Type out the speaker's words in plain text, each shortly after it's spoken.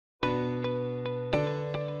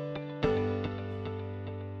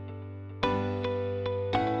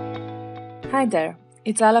Hi there,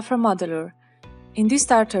 it's Ala from Modelur. In this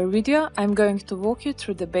starter video, I'm going to walk you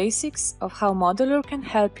through the basics of how Modelur can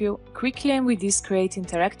help you quickly and with ease create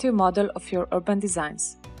interactive model of your urban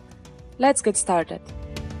designs. Let's get started.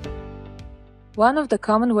 One of the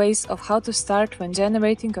common ways of how to start when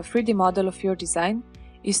generating a 3D model of your design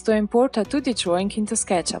is to import a 2D drawing into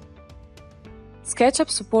SketchUp. SketchUp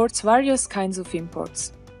supports various kinds of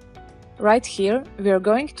imports. Right here, we are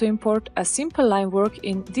going to import a simple line work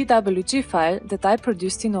in DWG file that I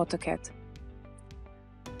produced in AutoCAD.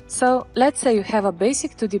 So, let's say you have a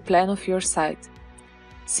basic 2D plan of your site.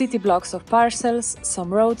 City blocks of parcels,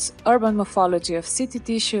 some roads, urban morphology of city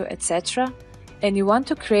tissue, etc. and you want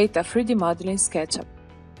to create a 3D model in SketchUp.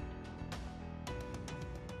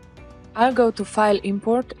 I'll go to File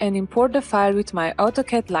Import and import the file with my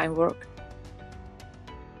AutoCAD line work.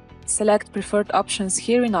 Select preferred options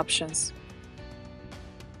here in Options.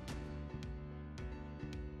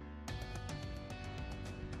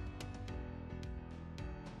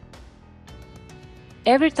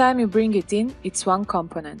 Every time you bring it in, it's one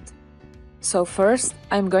component. So first,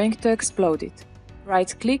 I'm going to explode it.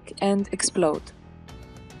 Right-click and Explode.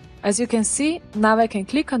 As you can see, now I can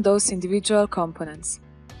click on those individual components.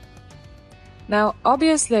 Now,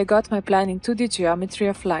 obviously I got my plan in 2D geometry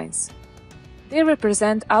of lines. They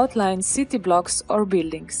represent outlined city blocks or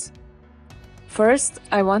buildings. First,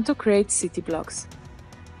 I want to create city blocks.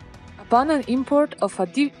 Upon an import of a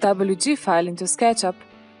DWG file into SketchUp,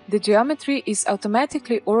 the geometry is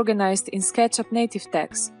automatically organized in SketchUp native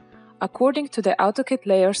tags, according to the AutoCAD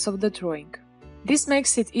layers of the drawing. This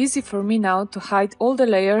makes it easy for me now to hide all the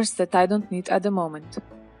layers that I don't need at the moment.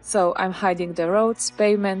 So I'm hiding the roads,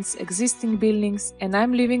 pavements, existing buildings, and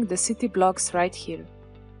I'm leaving the city blocks right here.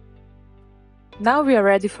 Now we are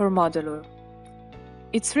ready for Modelur.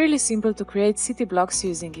 It's really simple to create city blocks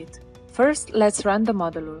using it. First, let's run the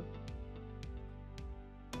Modelur.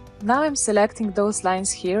 Now I'm selecting those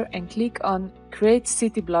lines here and click on Create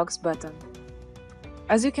City Blocks button.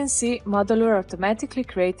 As you can see, Modelur automatically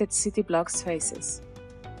created city blocks faces.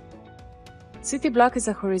 City block is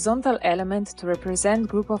a horizontal element to represent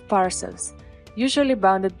group of parcels, usually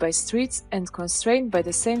bounded by streets and constrained by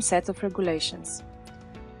the same set of regulations.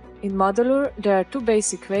 In Modelur, there are two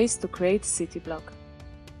basic ways to create city block.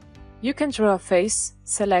 You can draw a face,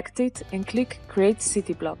 select it and click Create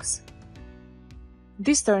City Blocks.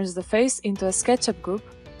 This turns the face into a SketchUp group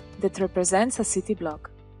that represents a city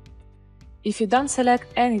block. If you don't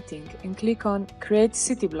select anything and click on Create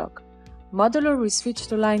City Block, Modelur will switch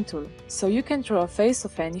to Line Tool, so you can draw a face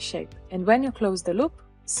of any shape, and when you close the loop,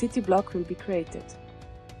 city block will be created.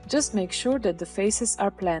 Just make sure that the faces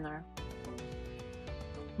are planar.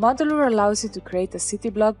 Modelur allows you to create a city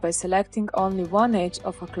block by selecting only one edge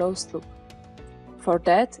of a closed loop. For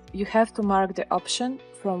that, you have to mark the option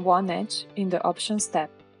from one edge in the Options tab.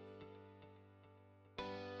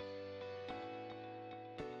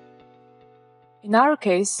 In our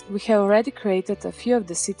case, we have already created a few of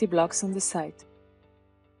the city blocks on the site.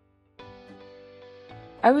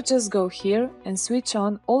 I would just go here and switch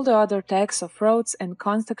on all the other tags of roads and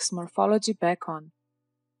context morphology back on.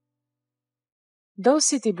 Those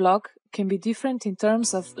city blocks can be different in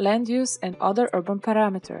terms of land use and other urban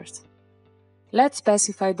parameters. Let's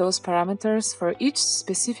specify those parameters for each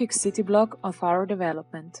specific city block of our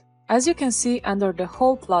development. As you can see under the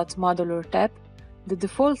Whole Plot Modelur tab, the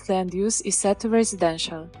default land use is set to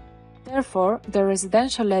residential. Therefore, the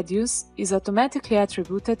residential land use is automatically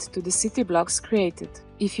attributed to the city blocks created.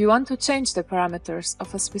 If you want to change the parameters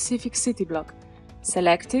of a specific city block,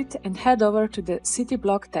 select it and head over to the City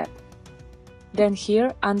Block tab. Then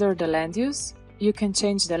here, under the land use, you can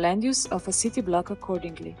change the land use of a city block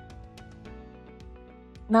accordingly.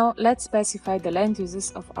 Now let's specify the land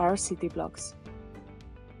uses of our city blocks.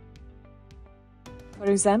 For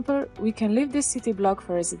example, we can leave this city block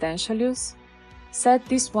for residential use, set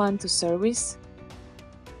this one to service,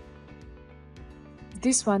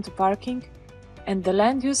 this one to parking, and the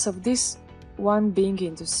land use of this one being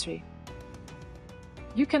industry.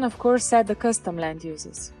 You can of course set the custom land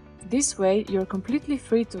uses. This way, you're completely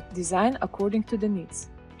free to design according to the needs.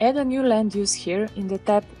 Add a new land use here in the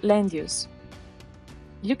tab Land Use.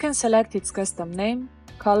 You can select its custom name,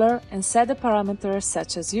 color, and set the parameters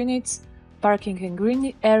such as units, parking and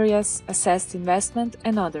green areas, assessed investment,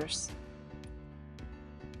 and others.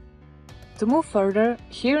 To move further,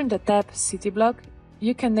 here in the tab City Block,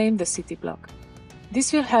 you can name the city block.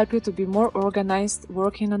 This will help you to be more organized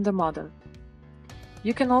working on the model.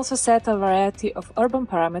 You can also set a variety of urban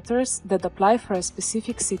parameters that apply for a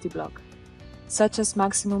specific city block, such as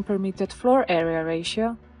maximum permitted floor area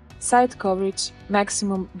ratio, site coverage,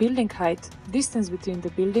 maximum building height, distance between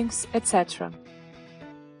the buildings, etc.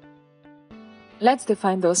 Let's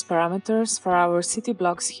define those parameters for our city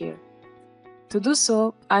blocks here. To do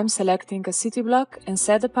so, I'm selecting a city block and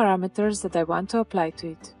set the parameters that I want to apply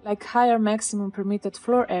to it, like higher maximum permitted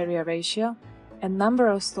floor area ratio and number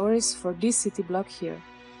of stories for this city block here.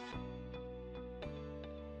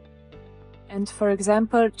 And for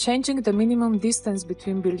example, changing the minimum distance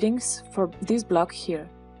between buildings for this block here.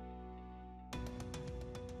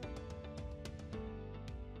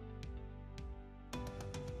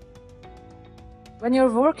 When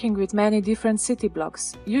you're working with many different city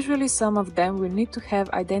blocks, usually some of them will need to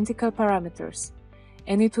have identical parameters,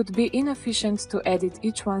 and it would be inefficient to edit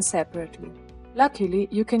each one separately. Luckily,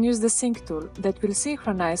 you can use the sync tool that will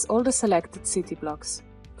synchronize all the selected city blocks.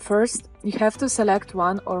 First, you have to select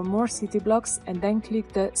one or more city blocks and then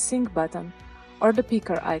click the sync button or the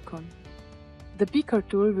picker icon. The picker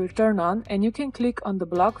tool will turn on and you can click on the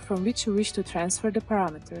block from which you wish to transfer the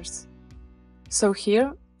parameters. So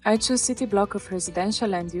here, I choose city block of residential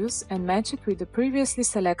land use and match it with the previously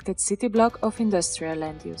selected city block of industrial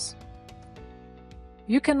land use.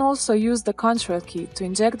 You can also use the Ctrl key to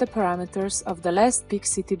inject the parameters of the last peak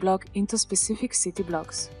city block into specific city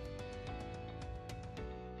blocks.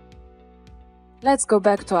 Let's go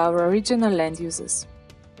back to our original land uses.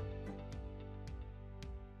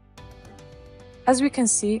 As we can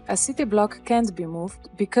see, a city block can't be moved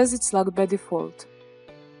because it's locked by default.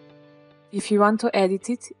 If you want to edit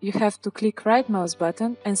it, you have to click right mouse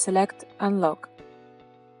button and select Unlock.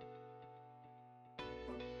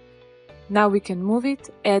 Now we can move it,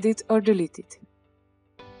 edit or delete it.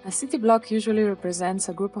 A city block usually represents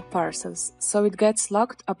a group of parcels, so it gets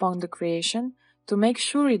locked upon the creation to make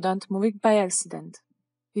sure you don't move it by accident.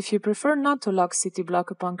 If you prefer not to lock city block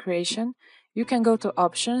upon creation, you can go to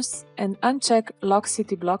Options and uncheck Lock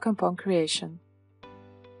city block upon creation.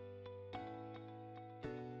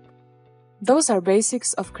 Those are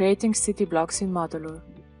basics of creating city blocks in Modelur.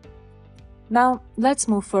 Now, let's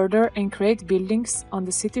move further and create buildings on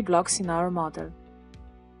the city blocks in our model.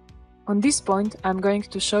 On this point, I'm going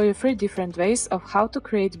to show you 3 different ways of how to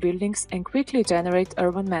create buildings and quickly generate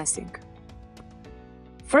urban massing.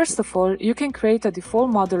 First of all, you can create a default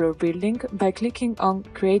Modelur building by clicking on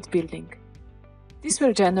Create Building. This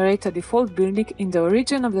will generate a default building in the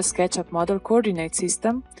origin of the SketchUp model coordinate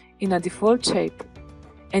system in a default shape,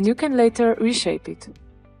 and you can later reshape it.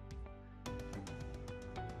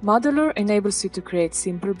 Modelur enables you to create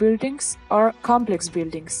simple buildings or complex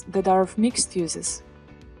buildings that are of mixed uses.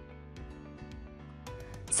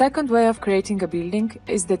 Second way of creating a building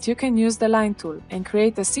is that you can use the line tool and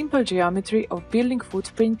create a simple geometry of building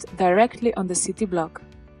footprint directly on the city block.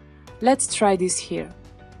 Let's try this here.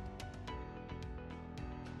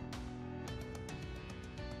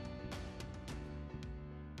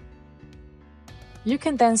 You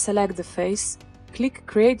can then select the face, click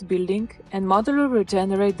Create Building, and Modelur will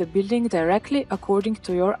generate the building directly according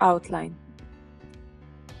to your outline.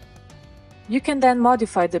 You can then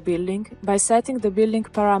modify the building by setting the building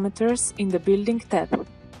parameters in the Building tab.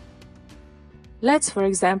 Let's, for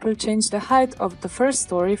example, change the height of the first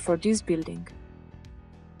story for this building.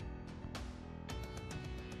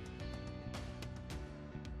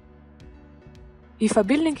 If a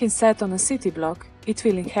building is set on a city block, it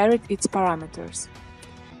will inherit its parameters.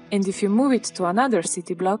 And if you move it to another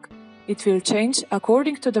city block, it will change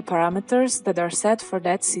according to the parameters that are set for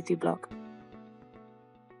that city block.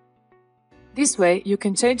 This way, you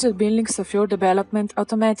can change the buildings of your development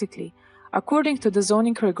automatically, according to the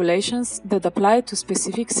zoning regulations that apply to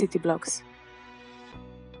specific city blocks.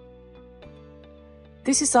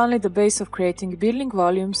 This is only the base of creating building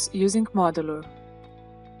volumes using Modelur.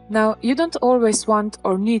 Now, you don't always want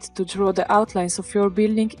or need to draw the outlines of your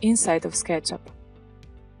building inside of SketchUp.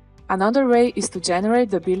 Another way is to generate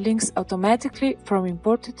the buildings automatically from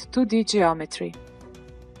imported 2D geometry.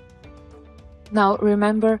 Now,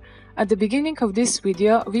 remember, at the beginning of this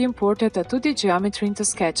video we imported a 2D geometry into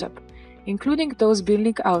SketchUp, including those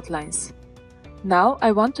building outlines. Now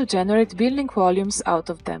I want to generate building volumes out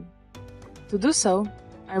of them. To do so,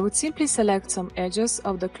 I would simply select some edges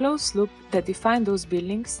of the closed loop that define those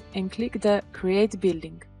buildings and click the Create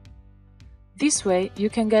Building. This way, you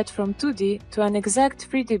can get from 2D to an exact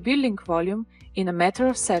 3D building volume in a matter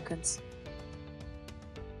of seconds.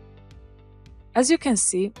 As you can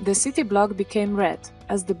see, the city block became red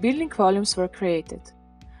as the building volumes were created.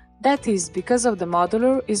 That is because of the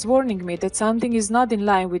Modelur is warning me that something is not in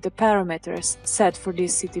line with the parameters set for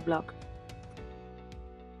this city block.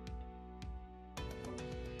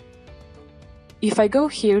 If I go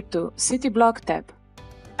here to City Block tab,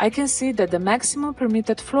 I can see that the maximum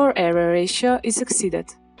permitted floor area ratio is exceeded.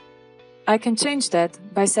 I can change that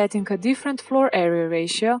by setting a different floor area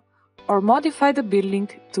ratio or modify the building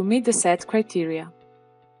to meet the set criteria.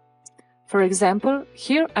 For example,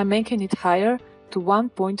 here I'm making it higher to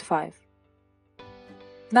 1.5.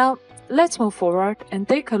 Now, let's move forward and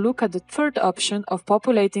take a look at the third option of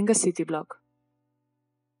populating a city block.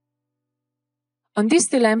 On this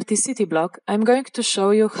still empty city block, I'm going to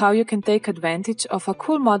show you how you can take advantage of a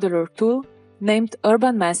cool modular tool named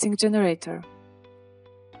Urban Massing Generator.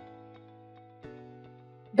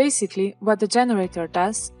 Basically, what the generator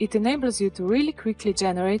does, it enables you to really quickly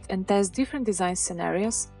generate and test different design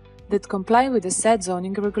scenarios that comply with the set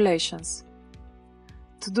zoning regulations.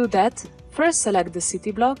 To do that, first select the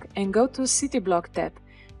city block and go to City Block tab,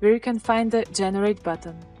 where you can find the Generate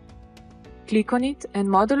button. Click on it and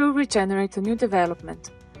Modelur will generate a new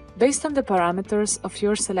development, based on the parameters of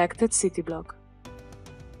your selected city block.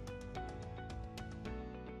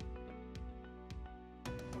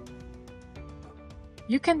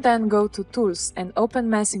 You can then go to Tools and open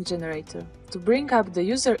Massing Generator to bring up the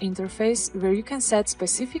user interface where you can set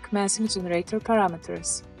specific massing generator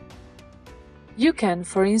parameters. You can,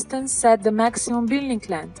 for instance, set the maximum building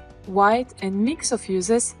length, height and mix of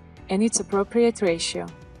uses and its appropriate ratio.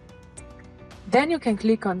 Then you can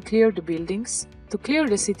click on Clear the buildings to clear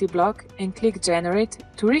the city block and click Generate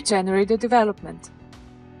to regenerate the development.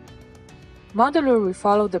 Modelur will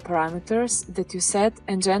follow the parameters that you set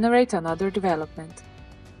and generate another development.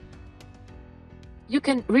 You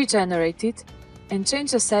can regenerate it and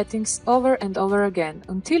change the settings over and over again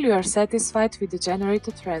until you are satisfied with the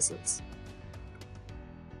generated results.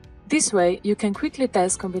 This way, you can quickly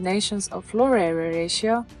test combinations of floor area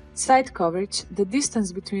ratio, site coverage, the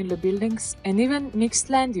distance between the buildings, and even mixed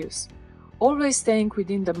land use, always staying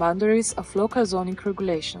within the boundaries of local zoning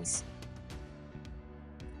regulations.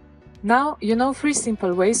 Now you know 3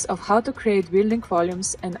 simple ways of how to create building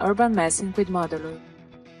volumes and urban massing with Modelur.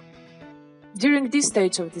 During this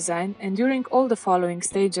stage of design and during all the following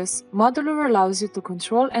stages, Modelur allows you to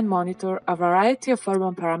control and monitor a variety of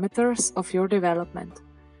urban parameters of your development,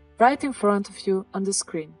 right in front of you on the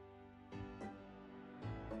screen.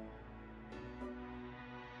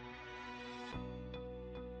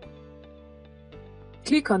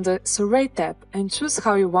 Click on the Survey tab and choose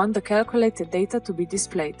how you want the calculated data to be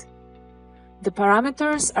displayed. The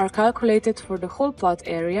parameters are calculated for the whole plot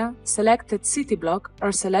area, selected city block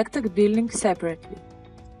or selected building separately,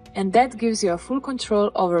 and that gives you a full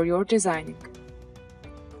control over your designing.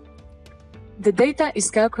 The data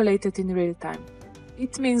is calculated in real time.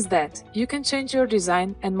 It means that you can change your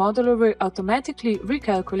design and Modelur will automatically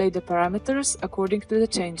recalculate the parameters according to the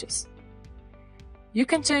changes. You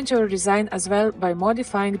can change your design as well by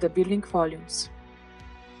modifying the building volumes.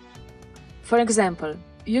 For example,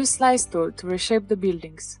 use Slice tool to reshape the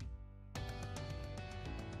buildings.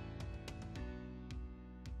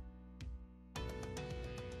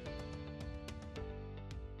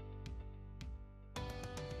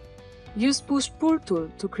 Use Push-Pull tool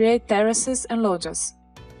to create terraces and loggias.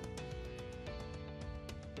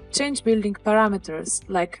 Change building parameters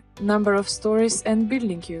like number of stories and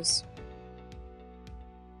building use.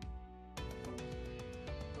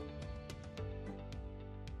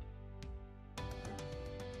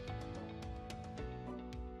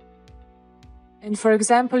 And for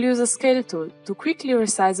example, use a Scale tool to quickly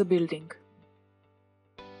resize a building.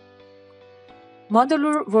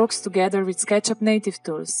 Modelur works together with SketchUp native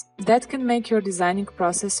tools that can make your designing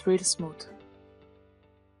process real smooth.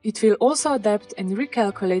 It will also adapt and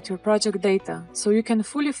recalculate your project data so you can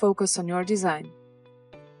fully focus on your design.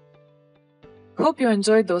 Hope you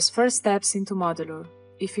enjoyed those first steps into Modelur.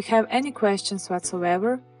 If you have any questions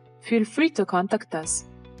whatsoever, feel free to contact us.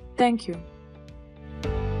 Thank you.